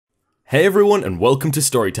Hey everyone and welcome to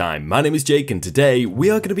Storytime. My name is Jake and today we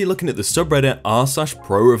are going to be looking at the subreddit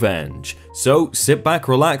r/prorevenge. So sit back,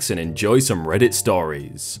 relax and enjoy some Reddit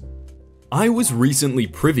stories. I was recently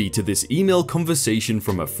privy to this email conversation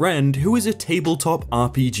from a friend who is a tabletop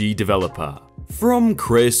RPG developer. From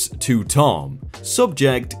Chris to Tom.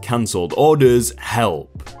 Subject: cancelled orders,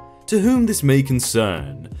 help. To whom this may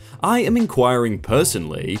concern, I am inquiring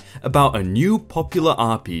personally about a new popular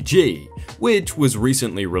RPG, which was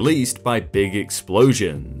recently released by Big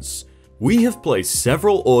Explosions. We have placed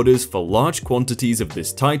several orders for large quantities of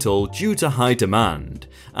this title due to high demand,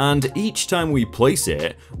 and each time we place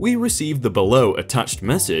it, we receive the below attached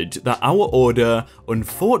message that our order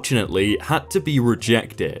unfortunately had to be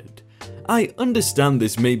rejected. I understand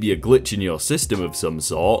this may be a glitch in your system of some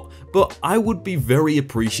sort, but I would be very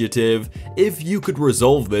appreciative if you could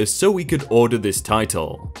resolve this so we could order this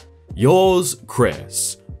title. Yours,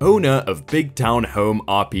 Chris, owner of Big Town Home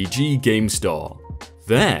RPG Game Store.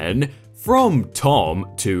 Then, from Tom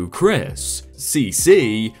to Chris,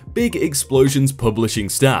 CC, Big Explosions Publishing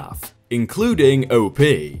Staff, including OP.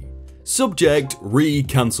 Subject: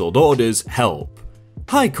 re-cancelled orders, help.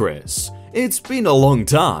 Hi Chris. It's been a long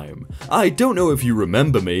time. I don't know if you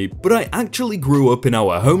remember me, but I actually grew up in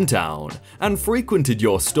our hometown and frequented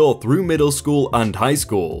your store through middle school and high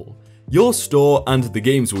school. Your store and the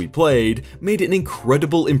games we played made an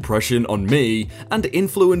incredible impression on me and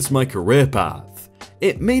influenced my career path.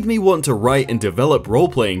 It made me want to write and develop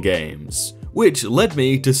role-playing games, which led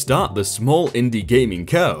me to start the Small Indie Gaming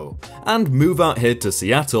Co. and move out here to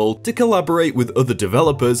Seattle to collaborate with other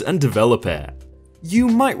developers and develop it. You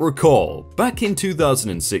might recall, back in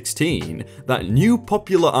 2016, that new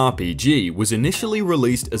popular RPG was initially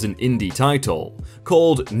released as an indie title,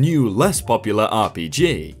 called New Less Popular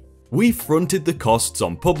RPG. We fronted the costs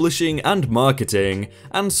on publishing and marketing,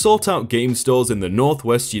 and sought out game stores in the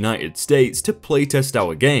Northwest United States to playtest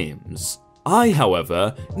our games. I,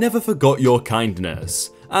 however, never forgot your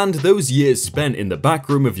kindness, and those years spent in the back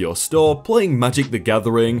room of your store playing Magic the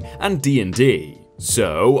Gathering and D&D.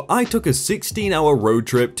 So, I took a 16-hour road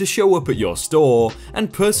trip to show up at your store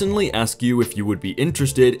and personally ask you if you would be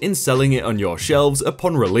interested in selling it on your shelves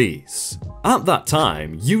upon release. At that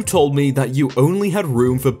time, you told me that you only had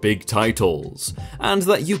room for big titles, and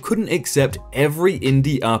that you couldn't accept every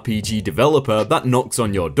indie RPG developer that knocks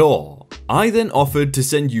on your door. I then offered to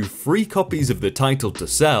send you free copies of the title to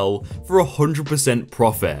sell for 100%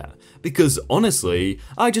 profit. Because honestly,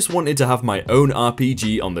 I just wanted to have my own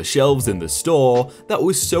RPG on the shelves in the store that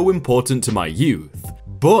was so important to my youth.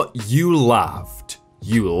 But you laughed.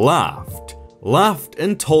 You laughed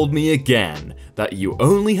and told me again that you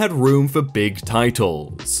only had room for big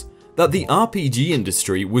titles. That the RPG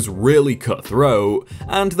industry was really cutthroat,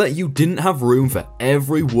 and that you didn't have room for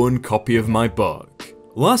every one copy of my book.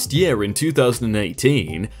 Last year in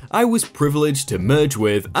 2018, I was privileged to merge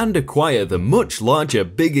with and acquire the much larger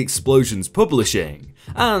Big Explosions Publishing,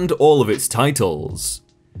 and all of its titles.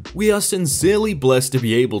 We are sincerely blessed to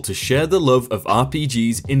be able to share the love of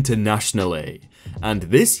RPGs internationally, and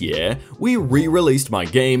this year we re-released my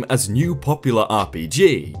game as New Popular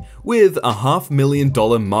RPG, with a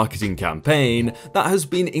 $500,000 marketing campaign that has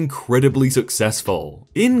been incredibly successful.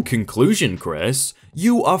 In conclusion, Chris,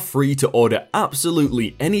 you are free to order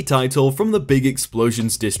absolutely any title from the Big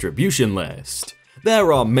Explosions distribution list.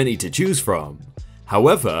 There are many to choose from.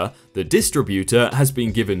 However, the distributor has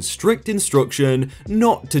been given strict instruction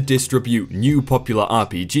not to distribute New Popular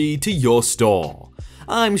RPG to your store.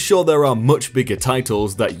 I'm sure there are much bigger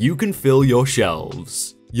titles that you can fill your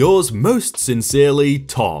shelves. Yours most sincerely,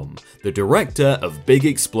 Tom, the director of Big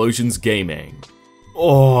Explosions Gaming.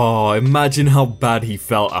 Oh, imagine how bad he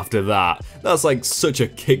felt after that. That's like such a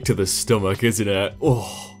kick to the stomach, isn't it?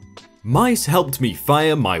 Oh. Mice helped me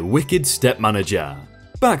fire my wicked stepmanager.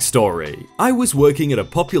 Backstory: I was working at a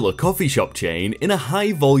popular coffee shop chain in a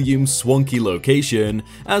high-volume, swanky location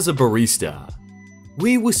as a barista.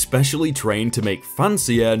 We were specially trained to make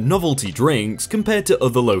fancier, novelty drinks compared to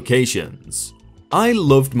other locations. I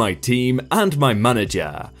loved my team and my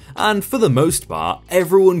manager, and for the most part,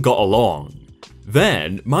 everyone got along.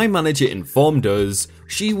 Then, my manager informed us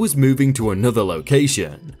she was moving to another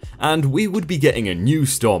location, and we would be getting a new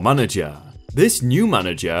store manager. This new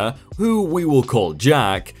manager, who we will call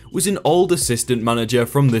Jack, was an old assistant manager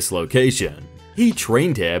from this location. He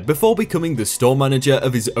trained here before becoming the store manager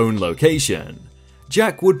of his own location.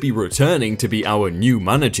 Jack would be returning to be our new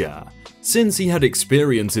manager, since he had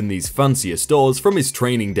experience in these fancier stores from his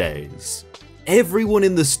training days. Everyone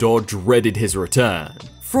in the store dreaded his return.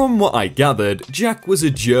 From what I gathered, Jack was a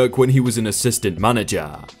jerk when he was an assistant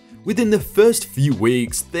manager. Within the first few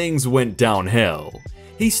weeks, things went downhill.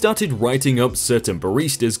 He started writing up certain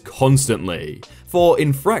baristas constantly for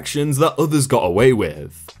infractions that others got away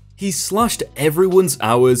with. He slashed everyone's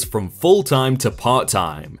hours from full-time to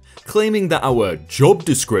part-time, claiming that our job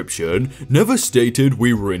description never stated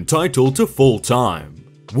we were entitled to full-time.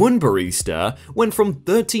 One barista went from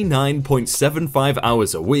 39.75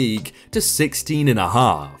 hours a week to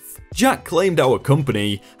 16.5. Jack claimed our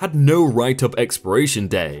company had no write-up expiration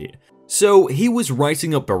date, so he was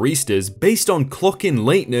writing up baristas based on clock-in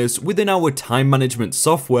lateness within our time management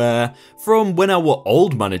software from when our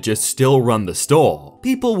old manager still ran the store.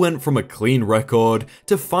 People went from a clean record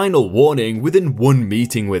to final warning within one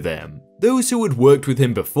meeting with him. Those who had worked with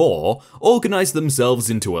him before organized themselves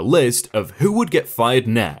into a list of who would get fired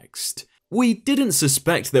next. We didn't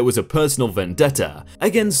suspect there was a personal vendetta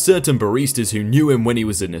against certain baristas who knew him when he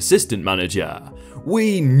was an assistant manager.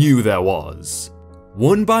 We knew there was.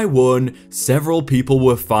 One by one, several people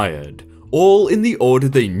were fired, all in the order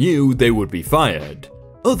they knew they would be fired.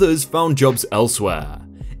 Others found jobs elsewhere.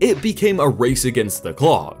 It became a race against the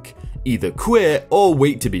clock. Either quit or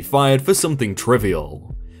wait to be fired for something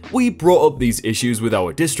trivial. We brought up these issues with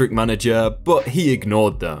our district manager, but he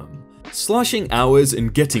ignored them. Slashing hours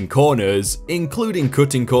and getting corners, including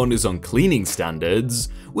cutting corners on cleaning standards,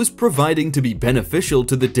 was proving to be beneficial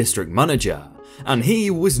to the district manager, and he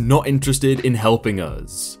was not interested in helping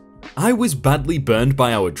us. I was badly burned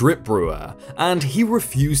by our drip brewer, and he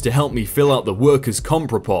refused to help me fill out the workers'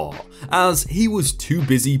 comp report, as he was too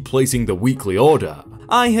busy placing the weekly order.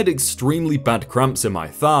 I had extremely bad cramps in my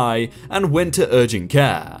thigh and went to urgent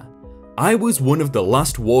care. I was one of the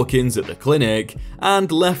last walk-ins at the clinic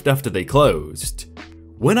and left after they closed.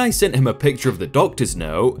 When I sent him a picture of the doctor's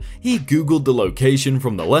note, he googled the location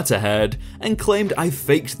from the letterhead and claimed I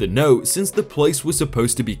faked the note since the place was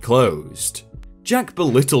supposed to be closed. Jack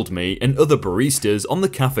belittled me and other baristas on the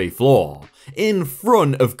cafe floor, in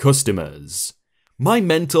front of customers. My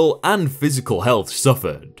mental and physical health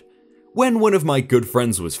suffered. When one of my good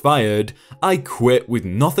friends was fired, I quit with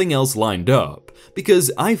nothing else lined up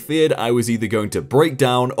because I feared I was either going to break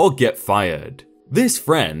down or get fired. This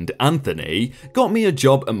friend, Anthony, got me a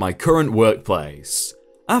job at my current workplace.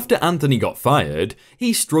 After Anthony got fired,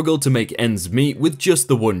 he struggled to make ends meet with just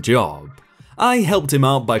the one job. I helped him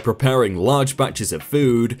out by preparing large batches of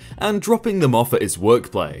food and dropping them off at his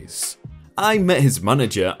workplace. I met his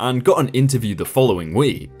manager and got an interview the following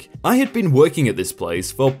week. I had been working at this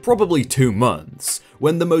place for probably 2 months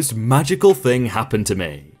when the most magical thing happened to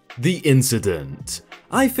me. The incident.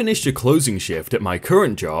 I finished a closing shift at my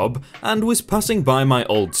current job and was passing by my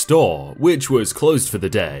old store, which was closed for the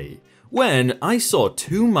day, when I saw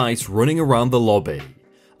 2 mice running around the lobby.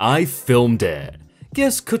 I filmed it.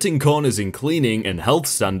 Guess cutting corners in cleaning and health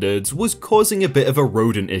standards was causing a bit of a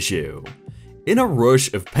rodent issue. In a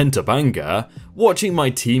rush of pent-up anger, watching my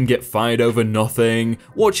team get fired over nothing,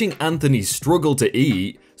 watching Anthony struggle to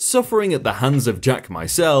eat, suffering at the hands of Jack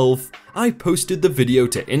myself, I posted the video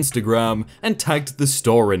to Instagram and tagged the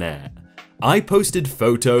store in it. I posted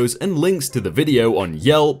photos and links to the video on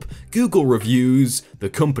Yelp, Google reviews,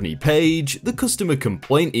 the company page, the customer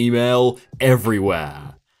complaint email,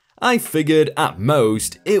 everywhere. I figured at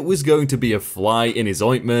most it was going to be a fly in his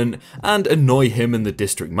ointment and annoy him and the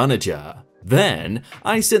district manager. Then,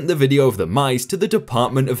 I sent the video of the mice to the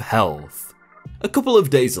Department of Health. A couple of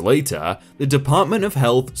days later, the Department of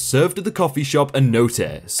Health served the coffee shop a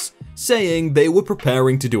notice, saying they were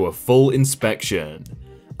preparing to do a full inspection.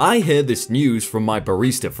 I hear this news from my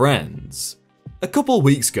barista friends. A couple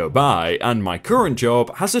weeks go by and my current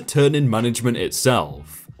job has a turn in management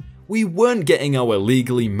itself. We weren't getting our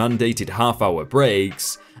legally mandated half-hour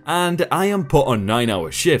breaks, and I am put on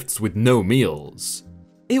 9-hour shifts with no meals.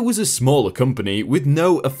 It was a smaller company with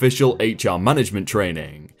no official HR management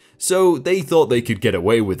training, so they thought they could get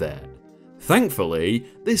away with it. Thankfully,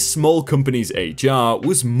 this small company's HR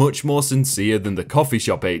was much more sincere than the coffee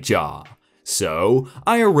shop HR, so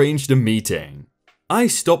I arranged a meeting. I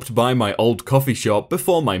stopped by my old coffee shop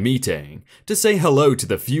before my meeting to say hello to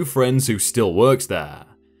the few friends who still worked there.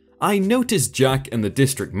 I noticed Jack and the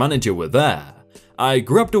district manager were there. I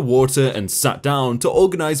grabbed a water and sat down to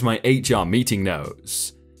organize my HR meeting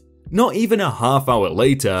notes. Not even a half-hour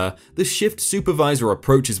later, the shift supervisor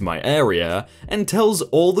approaches my area and tells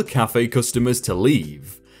all the cafe customers to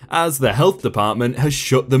leave, as the health department has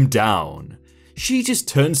shut them down. She just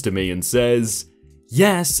turns to me and says,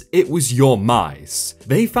 "Yes, it was your mice.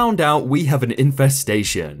 They found out we have an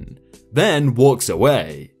infestation," then walks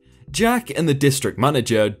away. Jack and the district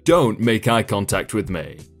manager don't make eye contact with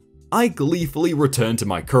me. I gleefully return to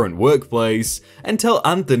my current workplace and tell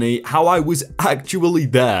Anthony how I was actually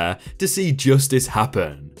there to see justice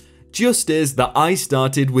happen. just is that I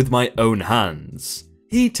started with my own hands.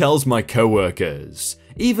 He tells my co-workers,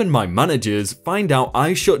 even my managers find out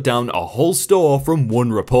I shut down a whole store from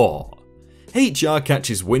one report. HR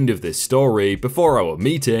catches wind of this story before our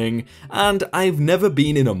meeting, and I've never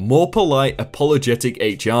been in a more polite, apologetic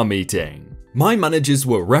HR meeting. My managers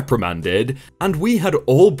were reprimanded, and we had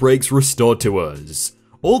all breaks restored to us.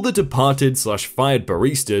 All the departed/fired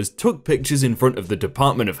baristas took pictures in front of the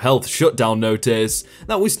Department of Health shutdown notice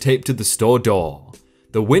that was taped to the store door.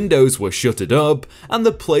 The windows were shuttered up, and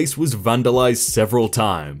the place was vandalized several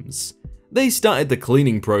times. They started the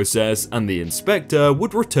cleaning process, and the inspector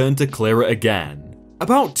would return to clear it again.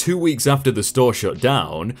 About 2 weeks after the store shut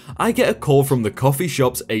down, I get a call from the coffee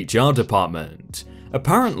shop's HR department.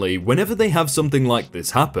 Apparently, whenever they have something like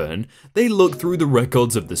this happen, they look through the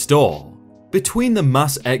records of the store. Between the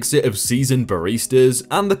mass exit of seasoned baristas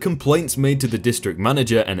and the complaints made to the district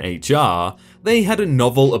manager and HR, they had a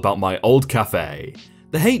novel about my old cafe.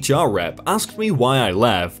 The HR rep asked me why I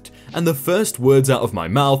left, and the first words out of my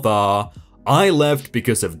mouth are, "I left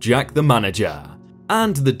because of Jack the manager,"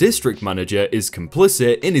 and the district manager is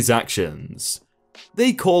complicit in his actions.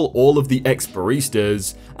 They call all of the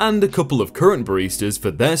ex-baristas and a couple of current baristas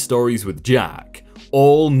for their stories with Jack,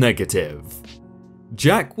 all negative.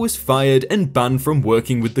 Jack was fired and banned from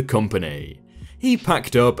working with the company. He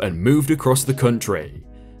packed up and moved across the country.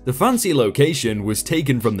 The fancy location was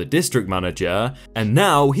taken from the district manager, and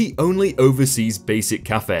now he only oversees basic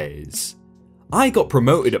cafes. I got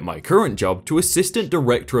promoted at my current job to assistant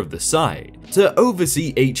director of the site to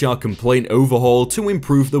oversee HR complaint overhaul to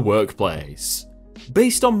improve the workplace.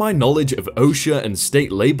 Based on my knowledge of OSHA and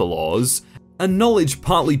state labor laws, a knowledge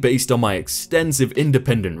partly based on my extensive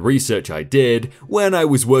independent research I did when I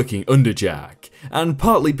was working under Jack, and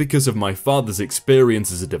partly because of my father's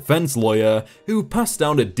experience as a defense lawyer who passed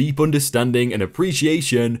down a deep understanding and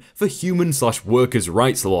appreciation for human/workers'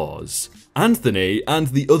 rights laws. Anthony and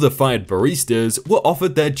the other fired baristas were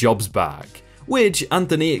offered their jobs back, which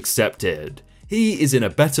Anthony accepted. He is in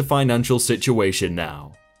a better financial situation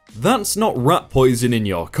now. That's not rat poison in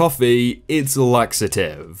your coffee, it's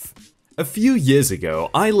laxative. A few years ago,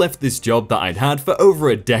 I left this job that I'd had for over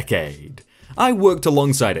a decade. I worked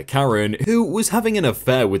alongside a Karen who was having an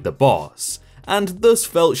affair with the boss, and thus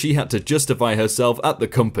felt she had to justify herself at the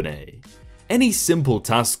company. Any simple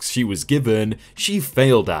tasks she was given, she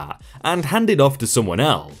failed at, and handed off to someone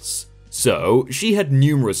else. So, she had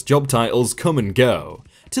numerous job titles come and go,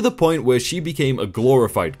 to the point where she became a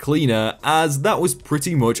glorified cleaner, as that was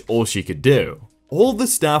pretty much all she could do. All the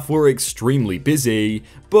staff were extremely busy,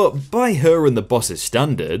 but by her and the boss's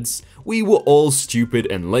standards, we were all stupid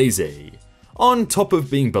and lazy. On top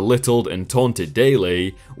of being belittled and taunted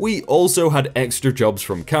daily, we also had extra jobs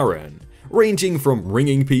from Karen, ranging from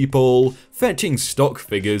ringing people, fetching stock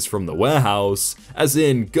figures from the warehouse, as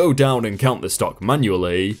in go down and count the stock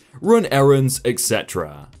manually, run errands,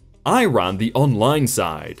 etc. I ran the online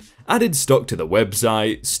side, added stock to the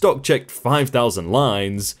website, stock checked 5,000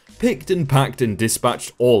 lines, picked and packed and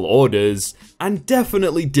dispatched all orders, and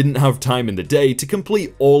definitely didn't have time in the day to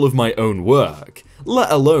complete all of my own work,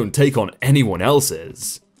 let alone take on anyone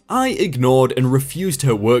else's. I ignored and refused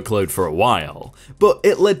her workload for a while, but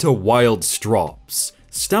it led to wild strops,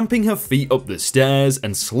 stamping her feet up the stairs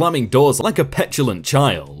and slamming doors like a petulant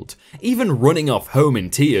child, even running off home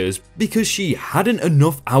in tears because she hadn't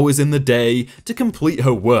enough hours in the day to complete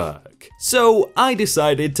her work. So I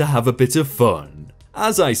decided to have a bit of fun.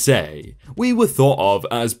 As I say, we were thought of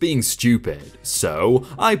as being stupid, so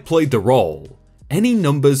I played the role. Any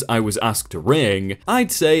numbers I was asked to ring, I'd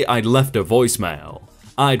say I'd left a voicemail.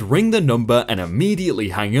 I'd ring the number and immediately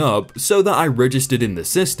hang up so that I registered in the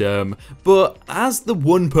system, but as the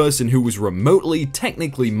one person who was remotely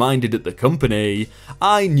technically minded at the company,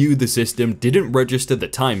 I knew the system didn't register the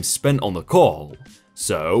time spent on the call,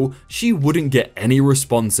 so she wouldn't get any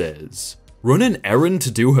responses. Run an errand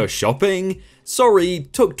to do her shopping? Sorry,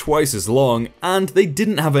 took twice as long, and they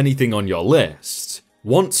didn't have anything on your list.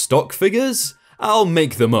 Want stock figures? I'll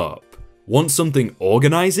make them up. Want something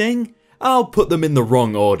organizing? I'll put them in the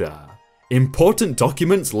wrong order. Important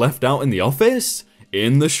documents left out in the office?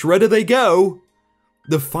 In the shredder they go!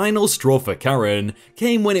 The final straw for Karen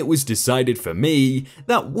came when it was decided for me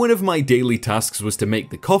that one of my daily tasks was to make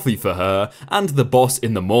the coffee for her and the boss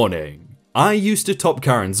in the morning. I used to top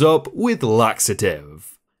Karen's up with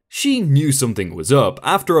laxative. She knew something was up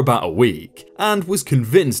after about a week and was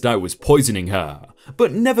convinced I was poisoning her,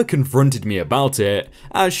 but never confronted me about it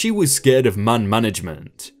as she was scared of man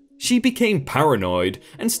management. She became paranoid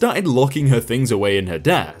and started locking her things away in her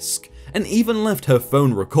desk, and even left her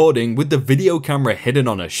phone recording with the video camera hidden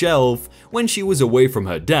on a shelf when she was away from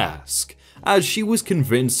her desk, as she was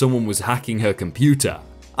convinced someone was hacking her computer.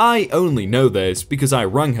 I only know this because I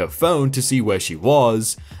rang her phone to see where she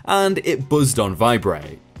was, and it buzzed on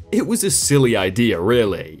vibrate. It was a silly idea,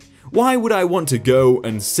 really. Why would I want to go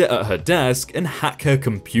and sit at her desk and hack her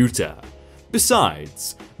computer?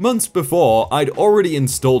 Besides, months before, I'd already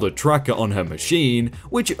installed a tracker on her machine,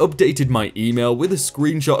 which updated my email with a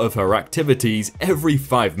screenshot of her activities every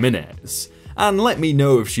 5 minutes, and let me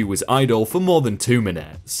know if she was idle for more than 2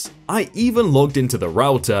 minutes. I even logged into the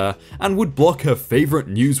router and would block her favorite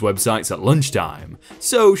news websites at lunchtime,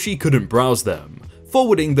 so she couldn't browse them,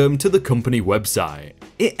 forwarding them to the company website.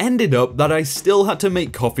 It ended up that I still had to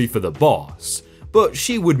make coffee for the boss, but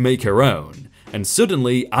she would make her own, and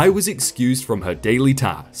suddenly I was excused from her daily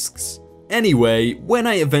tasks. Anyway, when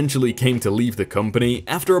I eventually came to leave the company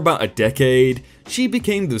after about a decade, she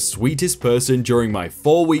became the sweetest person during my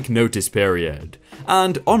 4-week notice period,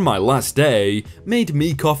 and on my last day, made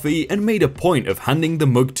me coffee and made a point of handing the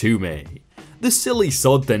mug to me. The silly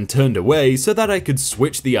sod then turned away so that I could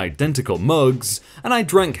switch the identical mugs, and I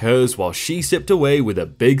drank hers while she sipped away with a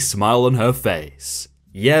big smile on her face.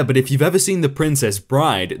 Yeah, but if you've ever seen The Princess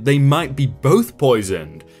Bride, they might be both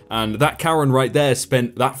poisoned, and that Karen right there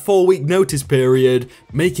spent that 4-week notice period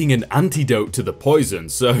making an antidote to the poison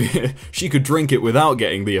so she could drink it without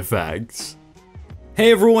getting the effects.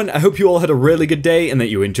 Hey everyone, I hope you all had a really good day and that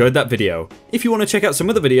you enjoyed that video. If you want to check out some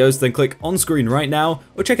other videos, then click on screen right now,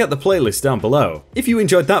 or check out the playlist down below. If you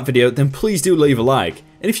enjoyed that video, then please do leave a like.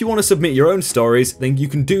 And if you want to submit your own stories, then you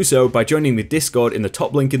can do so by joining the Discord in the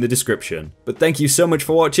top link in the description. But thank you so much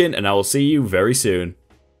for watching, and I will see you very soon.